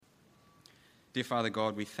Dear Father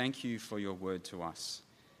God, we thank you for your word to us.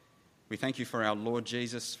 We thank you for our Lord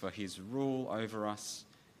Jesus, for his rule over us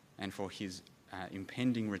and for his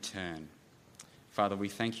impending return. Father, we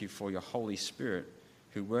thank you for your Holy Spirit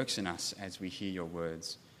who works in us as we hear your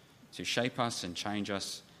words, to shape us and change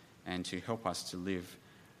us and to help us to live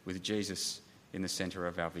with Jesus in the centre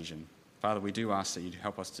of our vision. Father, we do ask that you'd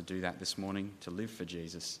help us to do that this morning, to live for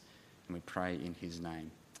Jesus, and we pray in his name.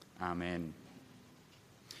 Amen.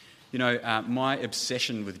 You know, my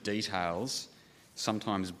obsession with details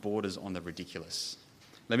sometimes borders on the ridiculous.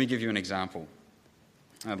 Let me give you an example.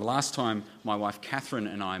 The last time my wife Catherine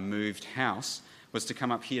and I moved house was to come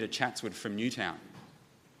up here to Chatswood from Newtown.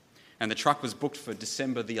 And the truck was booked for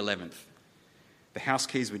December the 11th. The house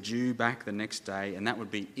keys were due back the next day, and that would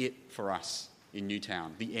be it for us in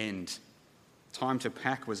Newtown, the end. Time to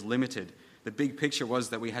pack was limited. The big picture was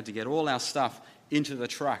that we had to get all our stuff into the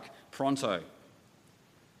truck pronto.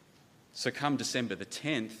 So come December the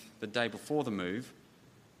 10th, the day before the move,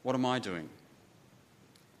 what am I doing?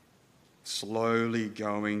 Slowly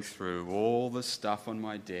going through all the stuff on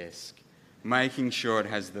my desk, making sure it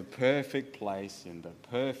has the perfect place in the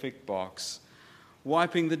perfect box,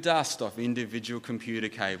 wiping the dust off individual computer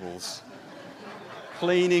cables,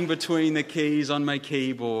 cleaning between the keys on my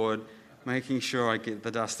keyboard, making sure I get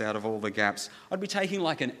the dust out of all the gaps. I'd be taking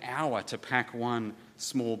like an hour to pack one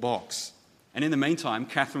small box. And in the meantime,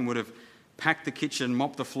 Catherine would have packed the kitchen,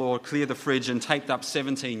 mopped the floor, cleared the fridge, and taped up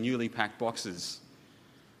 17 newly packed boxes.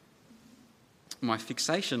 My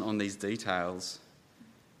fixation on these details,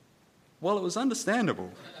 well, it was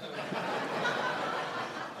understandable.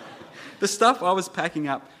 The stuff I was packing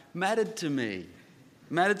up mattered to me.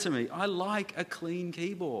 I like a clean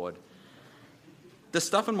keyboard. The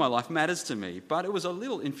stuff in my life matters to me, but it was a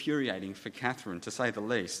little infuriating for Catherine, to say the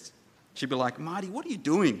least. She'd be like, "Marty, what are you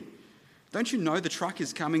doing? Don't you know the truck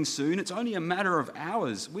is coming soon? It's only a matter of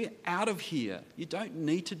hours. We're out of here. You don't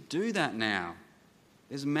need to do that now.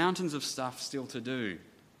 There's mountains of stuff still to do."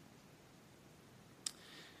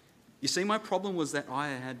 You see, my problem was that I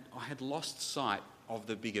had lost sight of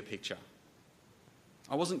the bigger picture.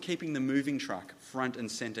 I wasn't keeping the moving truck front and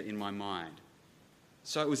centre in my mind.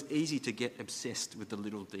 So it was easy to get obsessed with the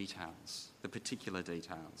little details, the particular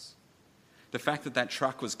details. The fact that that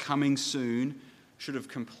truck was coming soon should have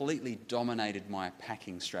completely dominated my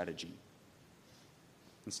packing strategy.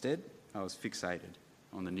 Instead, I was fixated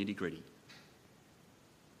on the nitty-gritty.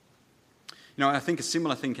 You know, I think a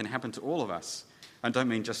similar thing can happen to all of us. I don't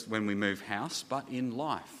mean just when we move house, but in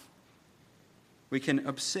life. We can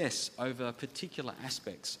obsess over particular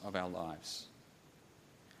aspects of our lives.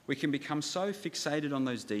 We can become so fixated on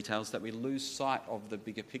those details that we lose sight of the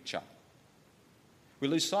bigger picture. We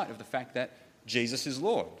lose sight of the fact that Jesus is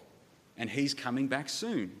Lord and he's coming back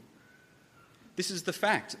soon. This is the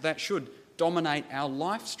fact that should dominate our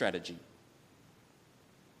life strategy.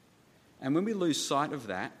 And when we lose sight of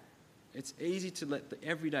that, it's easy to let the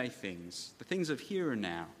everyday things, the things of here and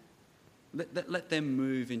now, let them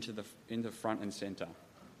move into the front and centre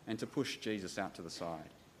and to push Jesus out to the side.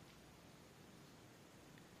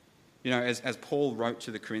 You know, as Paul wrote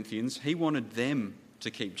to the Corinthians, he wanted them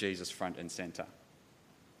to keep Jesus front and centre.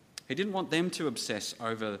 He didn't want them to obsess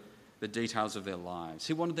over the details of their lives.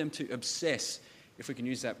 He wanted them to obsess, if we can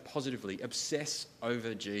use that positively, obsess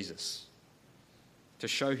over Jesus, to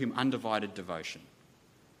show him undivided devotion.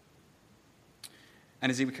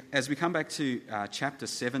 And as we come back to chapter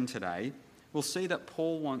 7 today, we'll see that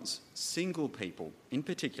Paul wants single people, in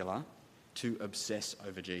particular, to obsess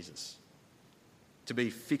over Jesus, to be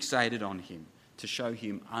fixated on him, to show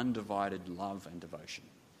him undivided love and devotion.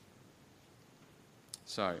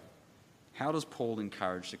 So, how does Paul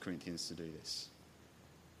encourage the Corinthians to do this?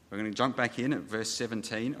 We're going to jump back in at verse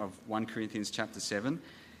 17 of 1 Corinthians chapter 7,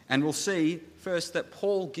 and we'll see first that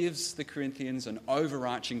Paul gives the Corinthians an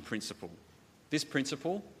overarching principle. This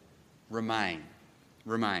principle, remain.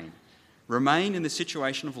 Remain. Remain in the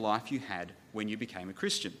situation of life you had when you became a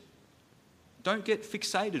Christian. Don't get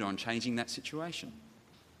fixated on changing that situation.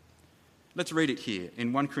 Let's read it here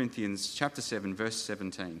in 1 Corinthians chapter 7, verse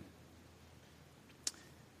 17.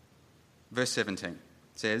 Verse 17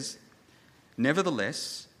 says,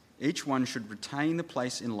 "Nevertheless, each one should retain the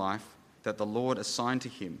place in life that the Lord assigned to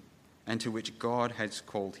him and to which God has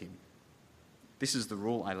called him. This is the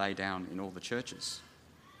rule I lay down in all the churches."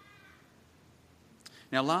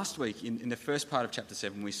 Now, last week, in the first part of chapter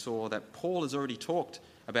 7, we saw that Paul has already talked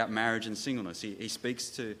about marriage and singleness. He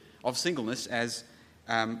speaks of singleness as,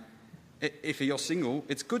 if you're single,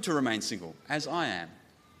 it's good to remain single, as I am,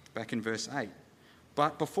 back in verse 8.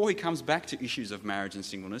 But before he comes back to issues of marriage and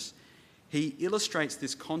singleness, he illustrates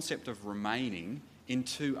this concept of remaining in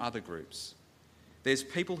two other groups. There's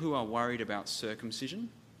people who are worried about circumcision,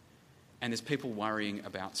 and there's people worrying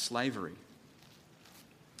about slavery.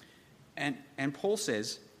 And Paul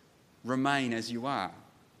says, remain as you are.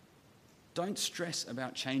 Don't stress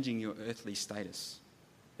about changing your earthly status.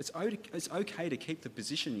 It's okay to keep the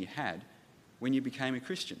position you had when you became a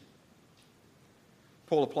Christian.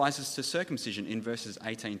 Paul applies this to circumcision in verses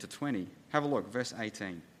 18 to 20. Have a look, verse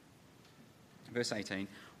 18. Verse 18,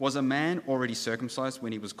 was a man already circumcised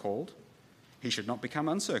when he was called? He should not become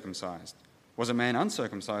uncircumcised. Was a man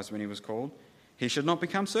uncircumcised when he was called? He should not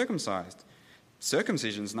become circumcised.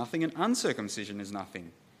 Circumcision is nothing and uncircumcision is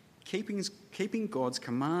nothing. Keeping God's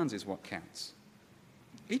commands is what counts.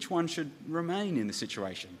 Each one should remain in the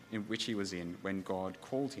situation in which he was in when God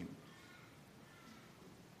called him.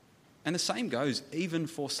 And the same goes even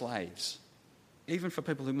for slaves, even for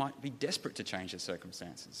people who might be desperate to change their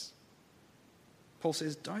circumstances. Paul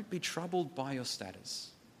says, don't be troubled by your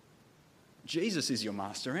status. Jesus is your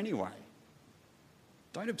master anyway.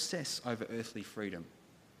 Don't obsess over earthly freedom.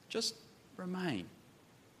 Just remain.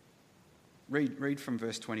 Read from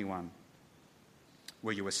verse 21.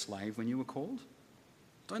 Were you a slave when you were called?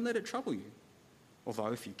 Don't let it trouble you.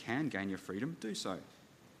 Although if you can gain your freedom, do so.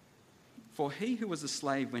 For he who was a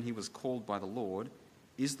slave when he was called by the Lord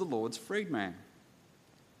is the Lord's freedman.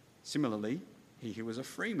 Similarly, he who was a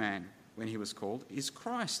free man when he was called is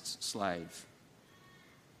Christ's slave.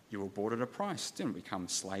 You were bought at a price, didn't become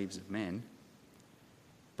slaves of men.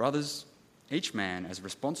 Brothers, each man, as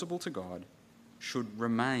responsible to God, should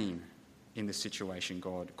remain in the situation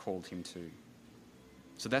God called him to.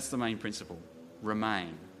 So that's the main principle.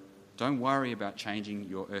 Remain. Don't worry about changing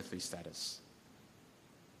your earthly status.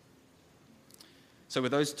 So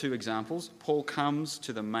with those two examples, Paul comes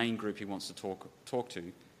to the main group he wants to talk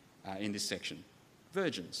to in this section,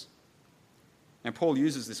 virgins. Now, Paul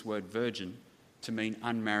uses this word virgin to mean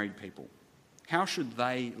unmarried people. How should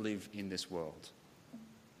they live in this world?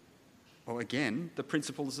 Well, again, the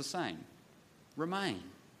principle is the same. Remain.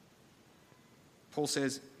 Paul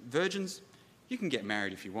says, virgins, you can get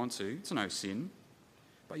married if you want to. It's no sin.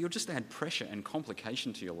 But you'll just add pressure and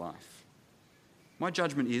complication to your life. My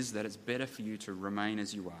judgment is that it's better for you to remain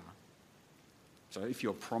as you are. So if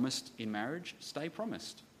you're promised in marriage, stay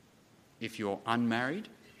promised. If you're unmarried,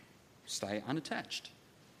 stay unattached.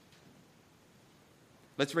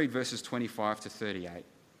 Let's read verses 25 to 38.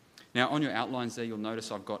 Now, on your outlines there, you'll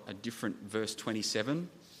notice I've got a different verse 27.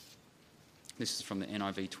 This is from the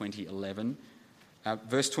NIV 2011.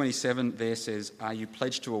 Verse 27 there says, are you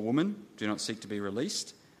pledged to a woman? Do not seek to be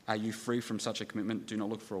released. Are you free from such a commitment? Do not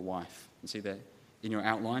look for a wife. You see that in your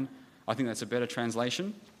outline? I think that's a better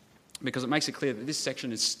translation because it makes it clear that this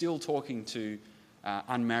section is still talking to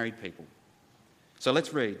unmarried people. So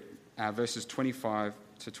let's read verses 25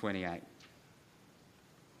 to 28.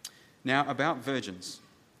 Now, about virgins,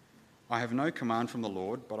 I have no command from the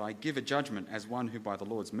Lord, but I give a judgment as one who by the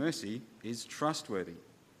Lord's mercy is trustworthy.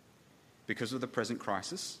 Because of the present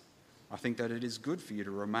crisis, I think that it is good for you to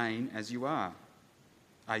remain as you are.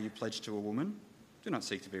 Are you pledged to a woman? Do not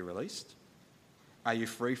seek to be released. Are you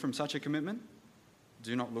free from such a commitment?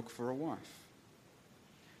 Do not look for a wife.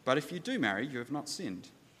 But if you do marry, you have not sinned.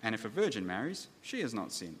 And if a virgin marries, she has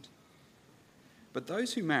not sinned. But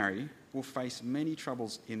those who marry will face many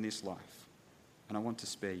troubles in this life, and I want to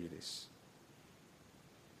spare you this.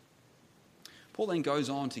 Paul then goes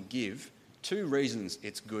on to give 2 reasons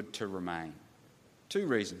it's good to remain. 2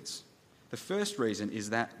 reasons. The first reason is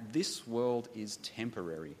that this world is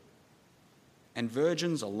temporary, and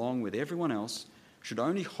virgins, along with everyone else, should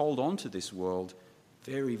only hold on to this world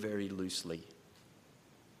very, very loosely.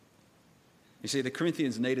 You see, the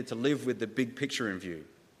Corinthians needed to live with the big picture in view,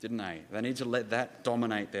 didn't they? They need to let that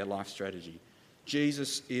dominate their life strategy.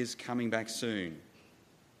 Jesus is coming back soon.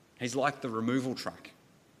 He's like the removal truck,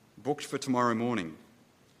 booked for tomorrow morning.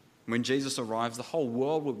 When Jesus arrives, the whole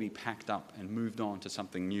world will be packed up and moved on to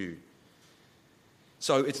something new.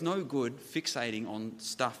 So it's no good fixating on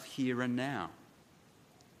stuff here and now.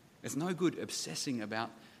 It's no good obsessing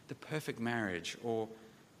about the perfect marriage or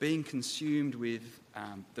being consumed with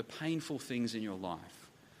the painful things in your life,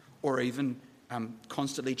 or even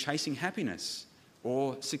constantly chasing happiness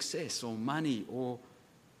or success or money or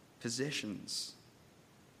possessions.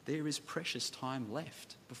 There is precious time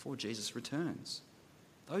left before Jesus returns.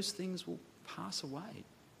 Those things will pass away.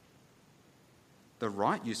 The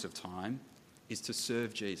right use of time is to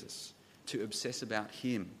serve Jesus, to obsess about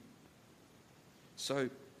him. So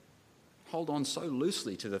hold on so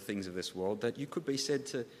loosely to the things of this world that you could be said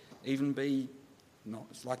to even be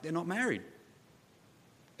it's like they're not married,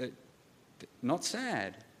 not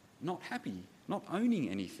sad, not happy, not owning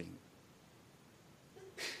anything.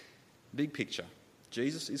 Big picture.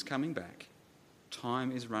 Jesus is coming back.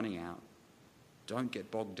 Time is running out. Don't get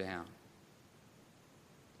bogged down.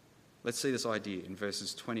 Let's see this idea in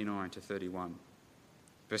verses 29 to 31.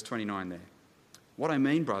 Verse 29 there. What I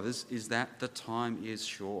mean, brothers, is that the time is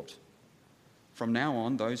short. From now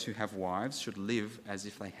on, those who have wives should live as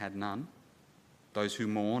if they had none, those who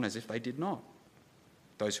mourn as if they did not,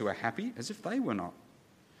 those who are happy as if they were not,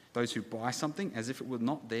 those who buy something as if it were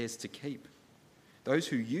not theirs to keep, those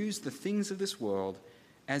who use the things of this world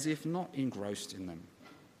as if not engrossed in them.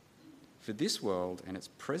 For this world and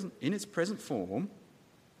in its present form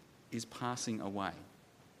is passing away.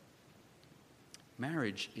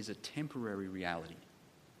 Marriage is a temporary reality.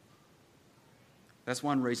 That's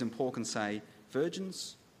one reason Paul can say,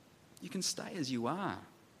 virgins, you can stay as you are.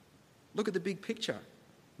 Look at the big picture.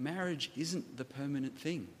 Marriage isn't the permanent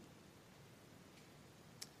thing.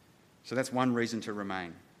 So that's one reason to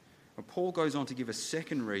remain. But Paul goes on to give a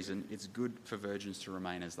second reason it's good for virgins to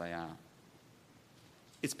remain as they are.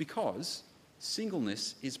 It's because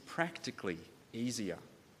singleness is practically easier.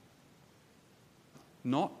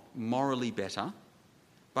 Not morally better,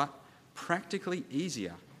 but practically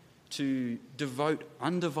easier to devote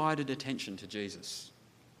undivided attention to Jesus.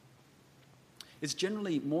 It's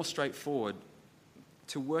generally more straightforward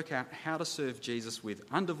to work out how to serve Jesus with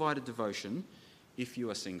undivided devotion if you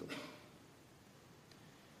are single.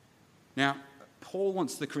 Now, Paul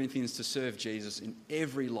wants the Corinthians to serve Jesus in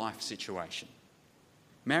every life situation.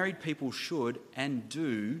 Married people should and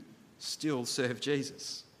do still serve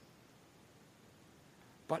Jesus.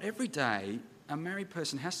 But every day, a married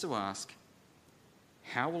person has to ask,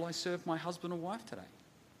 how will I serve my husband or wife today?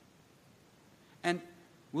 And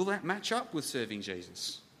will that match up with serving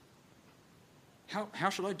Jesus? How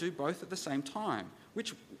should I do both at the same time?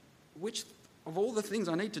 Which of all the things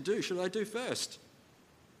I need to do should I do first?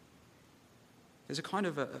 There's a kind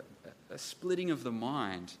of a splitting of the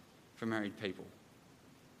mind for married people.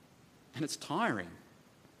 And it's tiring.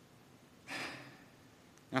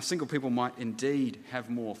 Now, single people might indeed have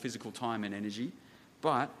more physical time and energy,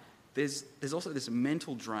 but there's also this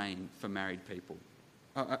mental drain for married people.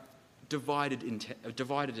 Divided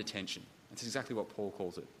attention. That's exactly what Paul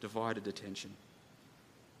calls it, divided attention.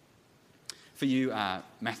 For you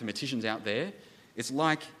mathematicians out there, it's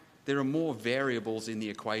like there are more variables in the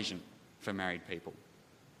equation for married people.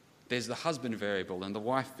 There's the husband variable and the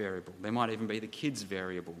wife variable. There might even be the kids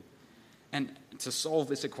variable. And to solve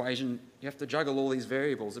this equation, you have to juggle all these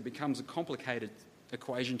variables. It becomes a complicated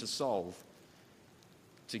equation to solve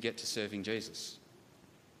to get to serving Jesus.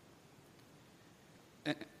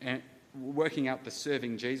 And working out the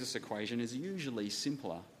serving Jesus equation is usually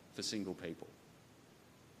simpler for single people.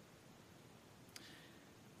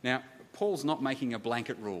 Now, Paul's not making a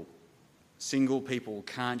blanket rule. Single people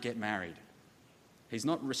can't get married. He's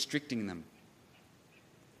not restricting them.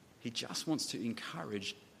 He just wants to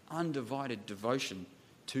encourage undivided devotion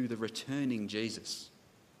to the returning Jesus.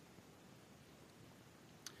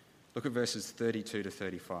 Look at verses 32 to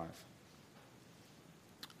 35.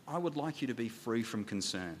 I would like you to be free from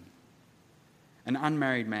concern. An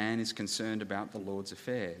unmarried man is concerned about the Lord's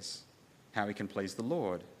affairs, how he can please the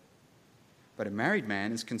Lord. But a married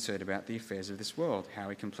man is concerned about the affairs of this world, how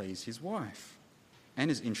he can please his wife, and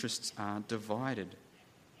his interests are divided.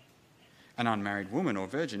 An unmarried woman or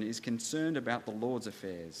virgin is concerned about the Lord's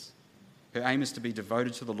affairs. Her aim is to be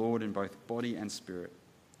devoted to the Lord in both body and spirit.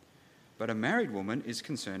 But a married woman is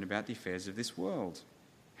concerned about the affairs of this world,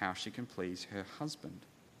 how she can please her husband.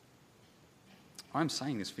 I'm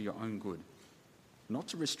saying this for your own good, not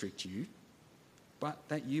to restrict you, but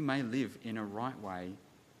that you may live in a right way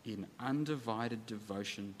in undivided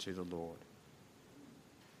devotion to the Lord.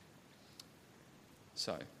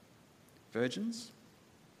 So, virgins,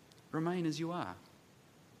 remain as you are.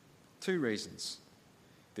 2 reasons.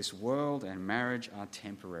 This world and marriage are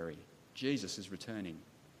temporary. Jesus is returning.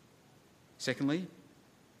 Secondly,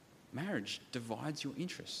 marriage divides your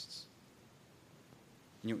interests.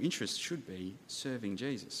 And your interest should be serving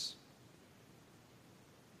Jesus.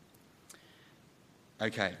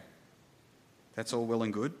 Okay, that's all well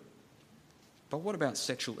and good. But what about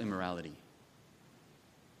sexual immorality?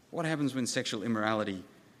 What happens when sexual immorality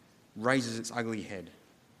raises its ugly head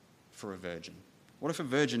for a virgin? What if a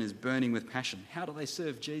virgin is burning with passion? How do they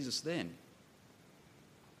serve Jesus then?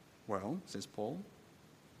 Well, says Paul,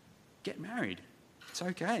 get married. It's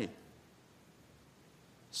okay.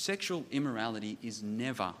 Sexual immorality is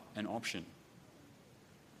never an option.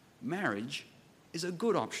 Marriage is a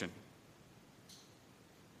good option.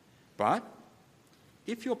 But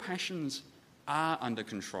if your passions are under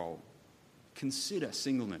control, consider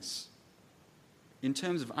singleness. In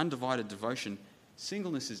terms of undivided devotion,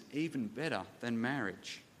 Singleness is even better than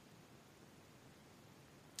marriage.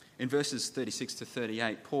 In verses 36 to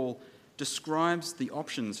 38, Paul describes the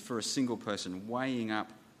options for a single person weighing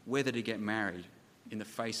up whether to get married in the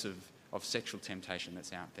face of sexual temptation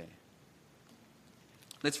that's out there.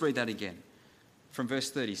 Let's read that again from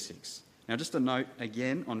verse 36. Now, just a note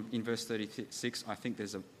again in verse 36, I think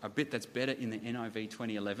there's a bit that's better in the NIV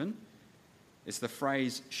 2011. It's the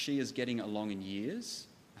phrase, "she is getting along in years."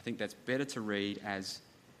 I think that's better to read as,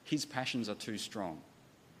 "his passions are too strong."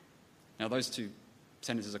 Now, those two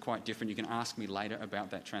sentences are quite different. You can ask me later about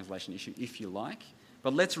that translation issue if you like.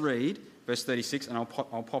 But let's read verse 36, and I'll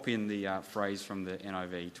pop in the phrase from the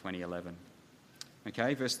NIV 2011.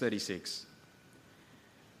 Okay, verse 36.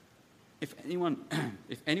 If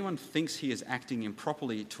anyone thinks he is acting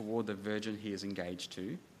improperly toward the virgin he is engaged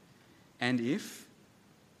to, and if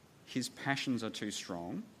his passions are too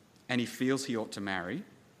strong, and he feels he ought to marry,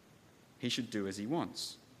 he should do as he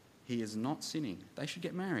wants. He is not sinning. They should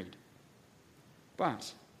get married.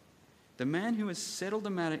 But the man who has settled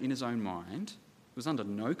the matter in his own mind, who is under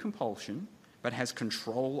no compulsion, but has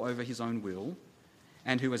control over his own will,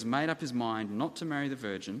 and who has made up his mind not to marry the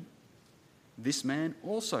virgin, this man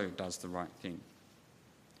also does the right thing.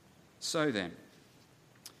 So then,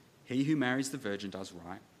 he who marries the virgin does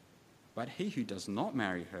right, but he who does not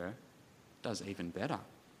marry her does even better.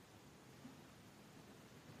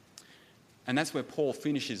 And that's where Paul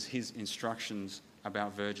finishes his instructions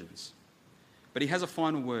about virgins. But he has a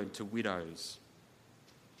final word to widows.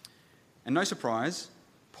 And no surprise,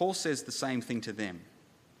 Paul says the same thing to them.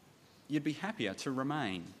 You'd be happier to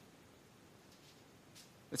remain.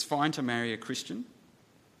 It's fine to marry a Christian,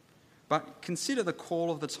 but consider the call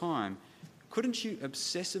of the time. Couldn't you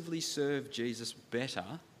obsessively serve Jesus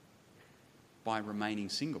better by remaining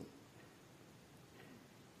single?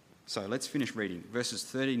 So let's finish reading verses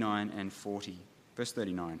 39 and 40. Verse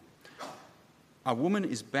 39. A woman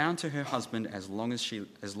is bound to her husband as long as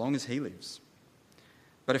he lives.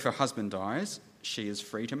 But if her husband dies, she is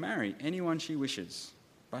free to marry anyone she wishes,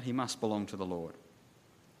 but he must belong to the Lord.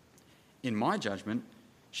 In my judgment,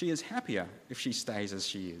 she is happier if she stays as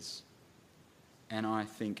she is. And I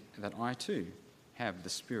think that I too have the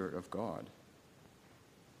Spirit of God.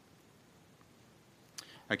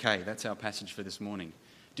 Okay, that's our passage for this morning.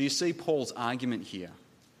 Do you see Paul's argument here?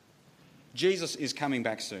 Jesus is coming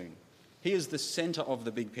back soon. He is the centre of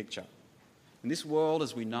the big picture. And this world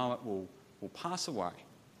as we know it will pass away.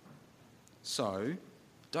 So,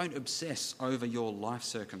 don't obsess over your life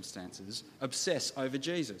circumstances. Obsess over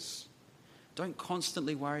Jesus. Don't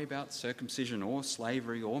constantly worry about circumcision or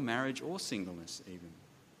slavery or marriage or singleness even.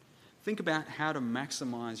 Think about how to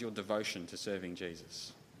maximise your devotion to serving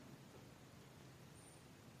Jesus.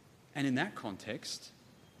 And in that context,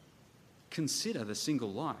 consider the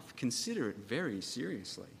single life. Consider it very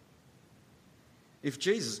seriously. If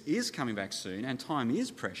Jesus is coming back soon and time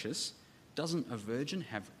is precious, doesn't a virgin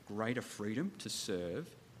have greater freedom to serve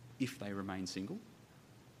if they remain single?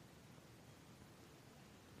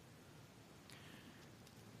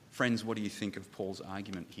 Friends, what do you think of Paul's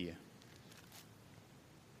argument here?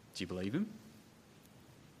 Do you believe him?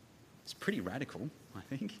 It's pretty radical, I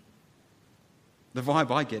think. The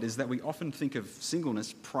vibe I get is that we often think of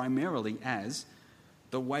singleness primarily as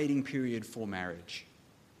the waiting period for marriage.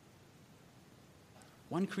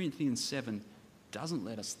 1 Corinthians 7 doesn't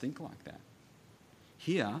let us think like that.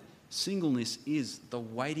 Here, singleness is the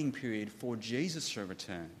waiting period for Jesus to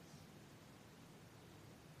return.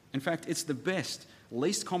 In fact, it's the best,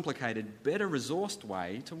 least complicated, better resourced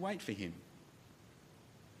way to wait for him.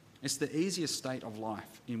 It's the easiest state of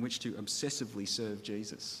life in which to obsessively serve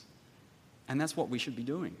Jesus. And that's what we should be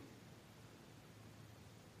doing.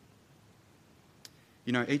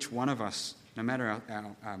 You know, each one of us, no matter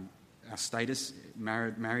our status,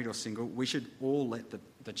 married or single, we should all let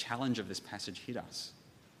the challenge of this passage hit us.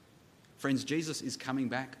 Friends, Jesus is coming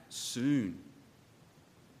back soon.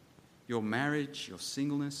 Your marriage, your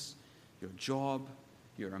singleness, your job,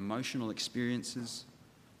 your emotional experiences,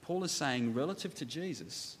 Paul is saying relative to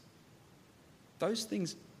Jesus, those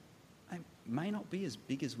things may not be as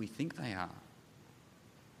big as we think they are.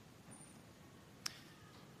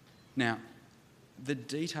 Now, the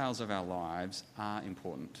details of our lives are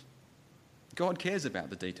important. God cares about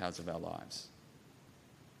the details of our lives,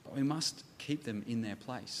 but we must keep them in their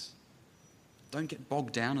place. Don't get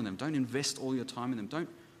bogged down in them. Don't invest all your time in them. Don't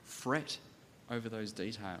fret over those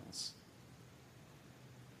details.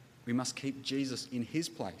 We must keep Jesus in his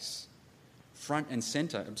place, front and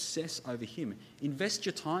centre. Obsess over him. Invest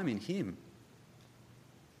your time in him.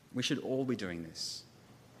 We should all be doing this.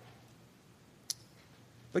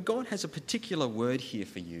 But God has a particular word here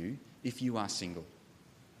for you if you are single.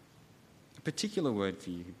 A particular word for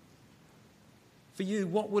you. For you,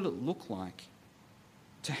 what will it look like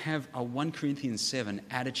to have a 1 Corinthians 7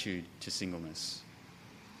 attitude to singleness?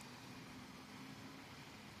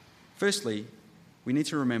 Firstly, we need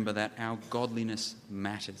to remember that our godliness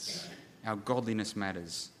matters. Our godliness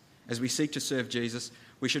matters. As we seek to serve Jesus,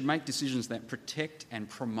 we should make decisions that protect and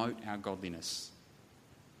promote our godliness.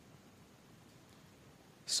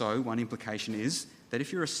 So, one implication is that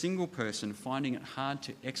if you're a single person finding it hard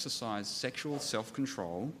to exercise sexual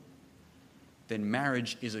self-control, then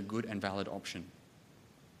marriage is a good and valid option.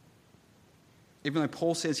 Even though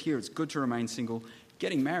Paul says here it's good to remain single,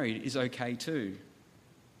 getting married is okay too,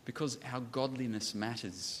 because our godliness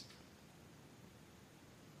matters.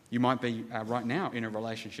 You might be right now in a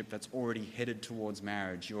relationship that's already headed towards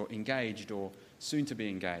marriage. You're engaged or soon to be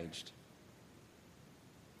engaged.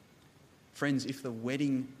 Friends, if the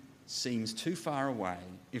wedding seems too far away,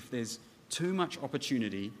 if there's too much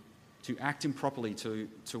opportunity to act improperly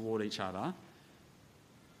toward each other,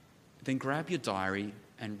 then grab your diary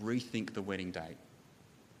and rethink the wedding date.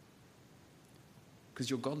 Because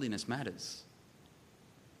your godliness matters.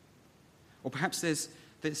 Or perhaps there's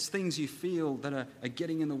things you feel that are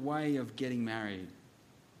getting in the way of getting married.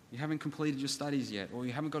 You haven't completed your studies yet, or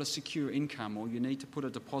you haven't got a secure income, or you need to put a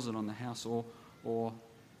deposit on the house, or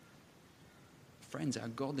friends, our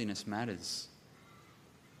godliness matters.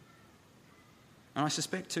 And I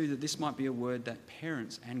suspect too that this might be a word that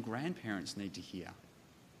parents and grandparents need to hear.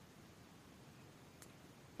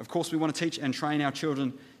 Of course, we want to teach and train our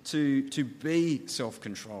children to be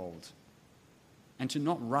self-controlled and to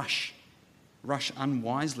not rush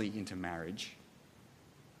unwisely into marriage.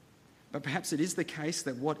 But perhaps it is the case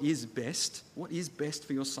that what is best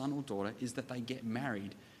for your son or daughter is that they get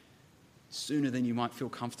married sooner than you might feel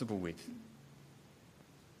comfortable with.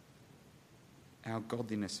 Our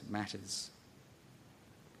godliness matters.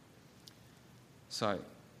 So,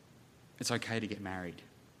 it's okay to get married.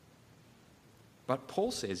 But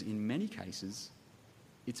Paul says in many cases,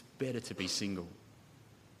 it's better to be single.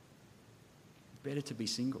 Better to be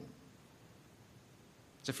single.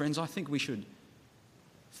 So friends, I think we should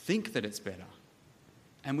think that it's better,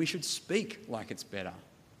 and we should speak like it's better,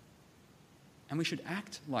 and we should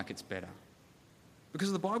act like it's better.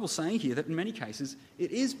 Because the Bible's saying here that in many cases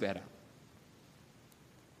it is better.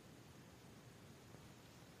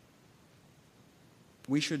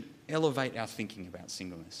 We should elevate our thinking about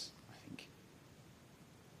singleness, I think.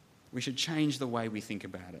 We should change the way we think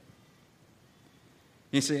about it.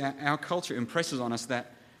 You see, our culture impresses on us that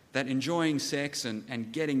enjoying sex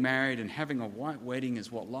and getting married and having a white wedding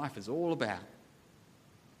is what life is all about.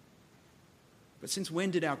 But since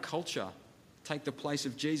when did our culture take the place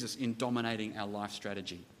of Jesus in dominating our life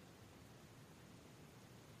strategy?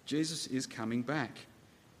 Jesus is coming back.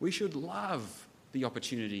 We should love the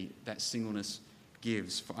opportunity that singleness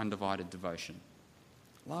gives for undivided devotion.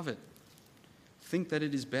 Love it. Think that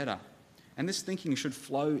it is better. And this thinking should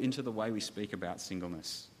flow into the way we speak about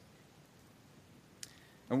singleness.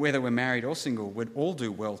 And whether we're married or single, we'd all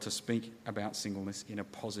do well to speak about singleness in a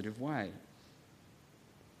positive way.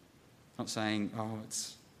 Not saying, oh,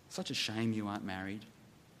 it's such a shame you aren't married.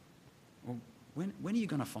 Or when are you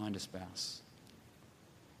going to find a spouse?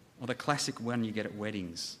 Or the classic one you get at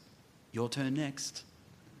weddings, your turn next.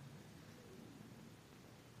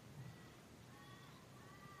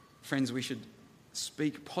 Friends, we should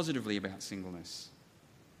speak positively about singleness.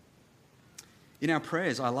 In our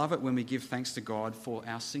prayers, I love it when we give thanks to God for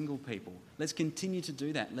our single people. Let's continue to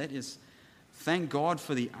do that. Let us thank God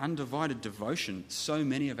for the undivided devotion so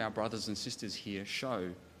many of our brothers and sisters here show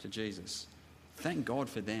to Jesus. Thank God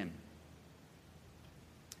for them.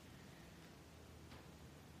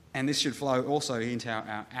 And this should flow also into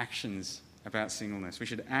our actions about singleness. We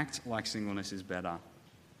should act like singleness is better.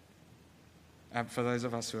 For those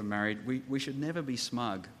of us who are married, we should never be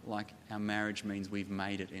smug like our marriage means we've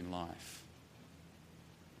made it in life.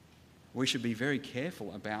 We should be very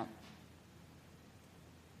careful about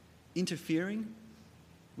interfering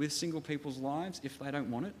with single people's lives if they don't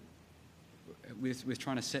want it, with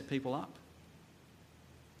trying to set people up.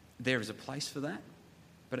 There is a place for that,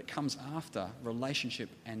 but it comes after relationship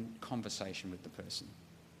and conversation with the person.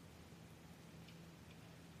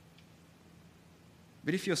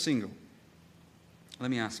 But if you're single, let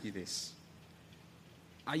me ask you this.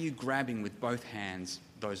 Are you grabbing with both hands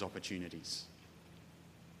those opportunities?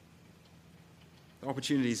 The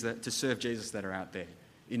opportunities to serve Jesus that are out there,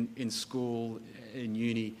 in school, in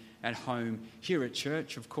uni, at home, here at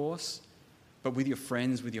church, of course, but with your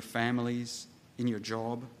friends, with your families, in your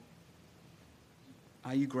job.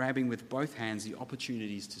 Are you grabbing with both hands the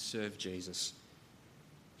opportunities to serve Jesus?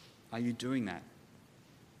 Are you doing that?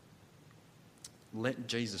 Let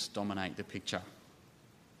Jesus dominate the picture.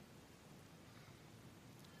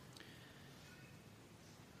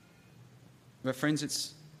 But friends,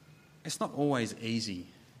 it's not always easy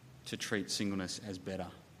to treat singleness as better,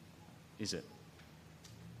 is it?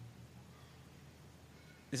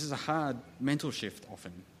 This is a hard mental shift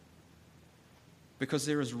often, because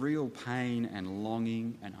there is real pain and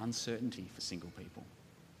longing and uncertainty for single people.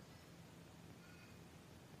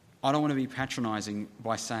 I don't want to be patronising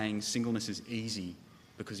by saying singleness is easy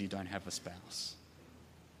because you don't have a spouse.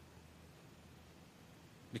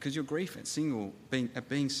 Because your grief at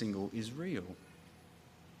being single is real.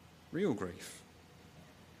 Real grief.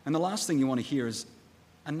 And the last thing you want to hear is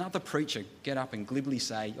another preacher get up and glibly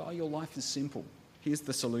say, "Oh, your life is simple. Here's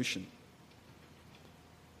the solution."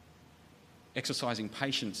 Exercising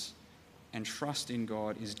patience and trust in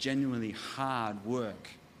God is genuinely hard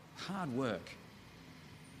work. Hard work.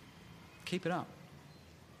 Keep it up.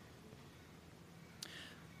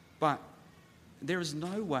 But there is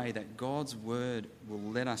no way that God's word will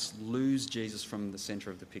let us lose Jesus from the centre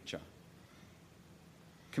of the picture.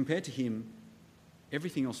 Compared to him,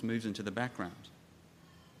 everything else moves into the background.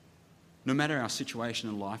 No matter our situation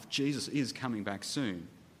in life, Jesus is coming back soon.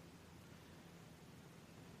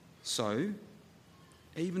 So,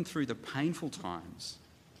 even through the painful times,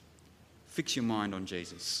 fix your mind on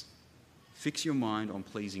Jesus. Fix your mind on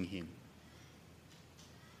pleasing him.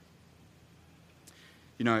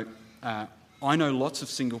 You know, I know lots of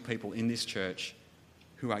single people in this church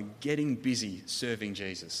who are getting busy serving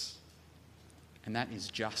Jesus. And that is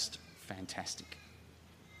just fantastic.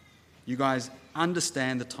 You guys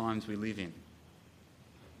understand the times we live in.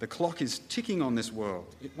 The clock is ticking on this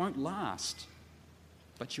world. It won't last.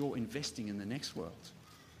 But you're investing in the next world.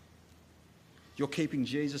 You're keeping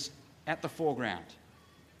Jesus at the foreground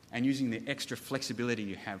and using the extra flexibility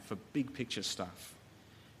you have for big picture stuff.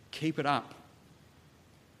 Keep it up.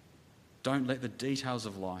 Don't let the details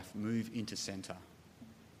of life move into centre.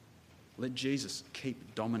 Let Jesus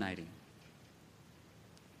keep dominating.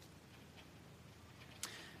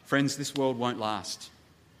 Friends, this world won't last.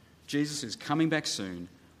 Jesus is coming back soon.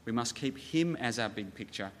 We must keep him as our big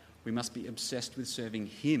picture. We must be obsessed with serving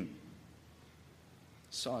him.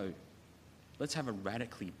 So, let's have a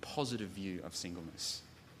radically positive view of singleness.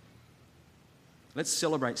 Let's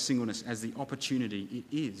celebrate singleness as the opportunity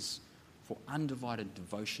it is for undivided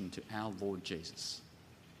devotion to our Lord Jesus.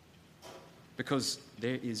 Because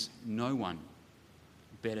there is no one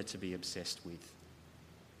better to be obsessed with.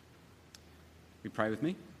 You pray with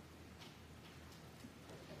me?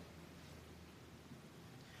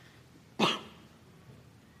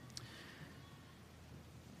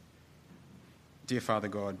 Dear Father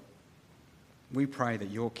God, we pray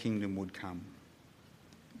that your kingdom would come.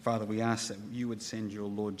 Father, we ask that you would send your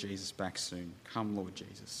Lord Jesus back soon. Come, Lord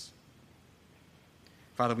Jesus.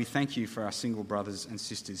 Father, we thank you for our single brothers and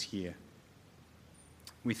sisters here.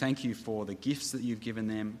 We thank you for the gifts that you've given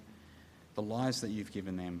them, the lives that you've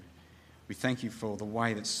given them. We thank you for the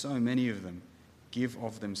way that so many of them give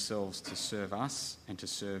of themselves to serve us and to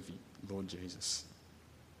serve you, Lord Jesus.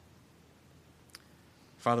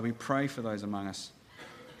 Father, we pray for those among us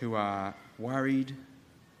who are worried,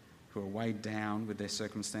 who are weighed down with their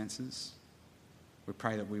circumstances. We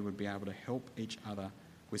pray that we would be able to help each other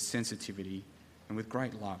with sensitivity and with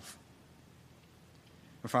great love.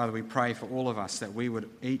 But Father, we pray for all of us that we would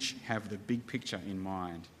each have the big picture in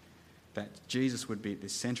mind, that Jesus would be at the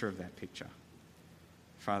centre of that picture.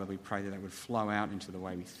 Father, we pray that that would flow out into the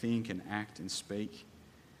way we think and act and speak.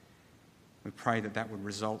 We pray that that would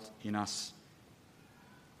result in us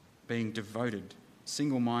being devoted,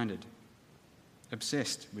 single-minded,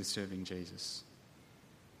 obsessed with serving Jesus.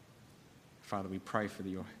 Father, we pray for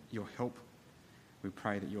your help. We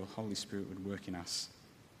pray that your Holy Spirit would work in us.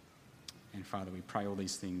 And Father, we pray all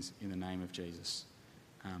these things in the name of Jesus.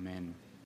 Amen.